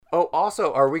Oh,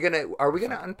 also, are we gonna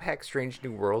unpack Strange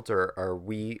New Worlds, or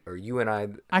are you and I?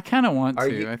 I kind of want Are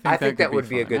to. you? I I think that think could that be would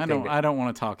be a fun. good thing. I don't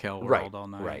want to talk Right, Hellworld all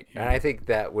night. right. And Yeah. I think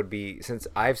that would be, since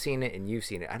I've seen it and you've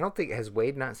seen it. I don't think, has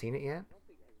Wade not seen it yet?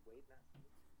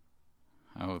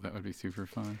 Oh, that would be super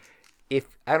fun.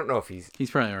 If I don't know if he's He's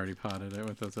probably already potted it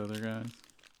with those other guys.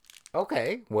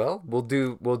 okay. Well, we'll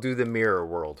do the Mirror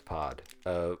World pod,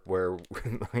 where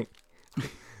like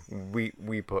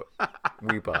we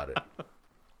pod it.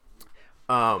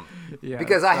 Yeah.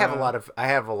 Because I have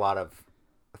a lot of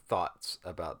thoughts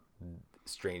about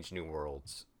Strange New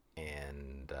Worlds,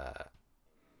 and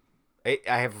I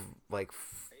have like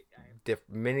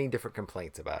many different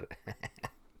complaints about it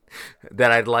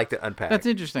that I'd like to unpack. That's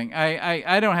interesting.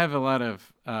 I don't have a lot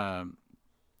of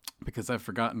because I've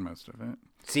forgotten most of it.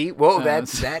 See, well,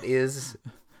 so- that is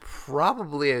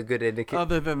probably a good indicator.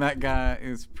 Other than that guy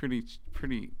is pretty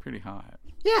hot.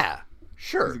 Yeah,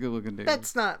 sure. He's a good looking dude.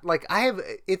 That's not like I have.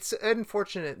 It's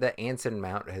unfortunate that Anson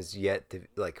Mount has yet to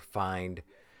like find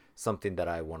something that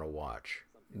I want to watch.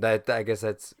 That I guess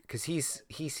that's because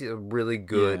he's a really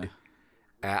good.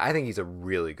 I think he's a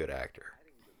really good actor.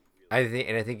 I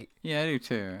think. Yeah, I do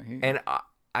too. And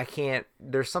I can't.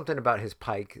 There's something about his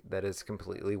Pike that is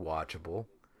completely watchable.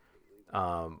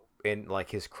 And like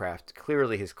his craft,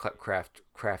 clearly his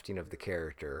crafting of the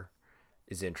character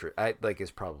is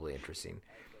is probably interesting.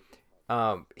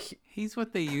 He's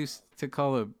what they used to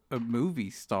call a movie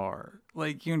star.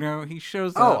 Like, he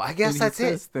shows Oh, up. I guess and he that's it.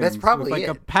 says That's things probably with, like it.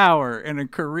 a power and a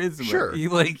charisma. Sure.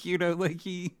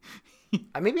 He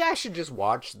Maybe I should just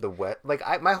watch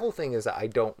my whole thing is that I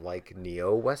don't like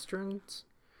neo westerns,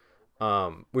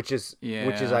 which is Yeah.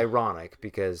 ironic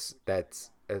because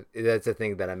that's a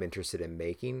thing that I'm interested in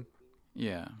making.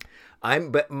 Yeah.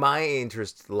 But my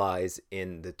interest lies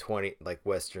in the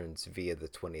westerns via the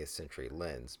 20th century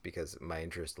lens, because my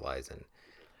interest lies in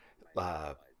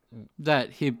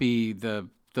That hippie,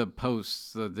 the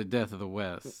post, the death of the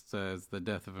West as the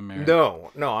death of America.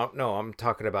 no, I'm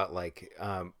talking about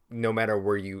no matter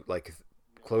where you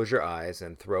close your eyes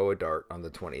and throw a dart on the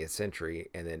 20th century,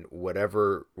 and then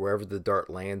wherever the dart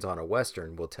lands on a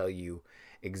western will tell you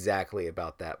exactly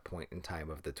about that point in time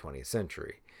of the 20th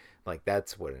century. Like,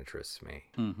 that's what interests me.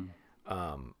 Mm-hmm.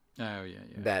 Oh yeah.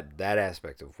 That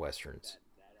aspect of westerns.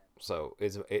 So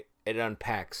it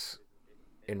unpacks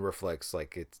and reflects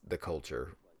it's the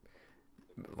culture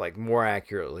more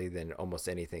accurately than almost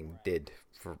anything did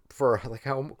for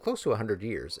how close to 100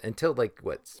 years, until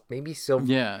maybe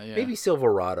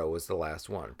Silverado was the last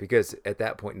one, because at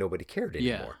that point nobody cared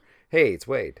anymore. Hey, it's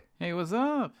Wade. Hey, what's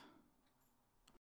up?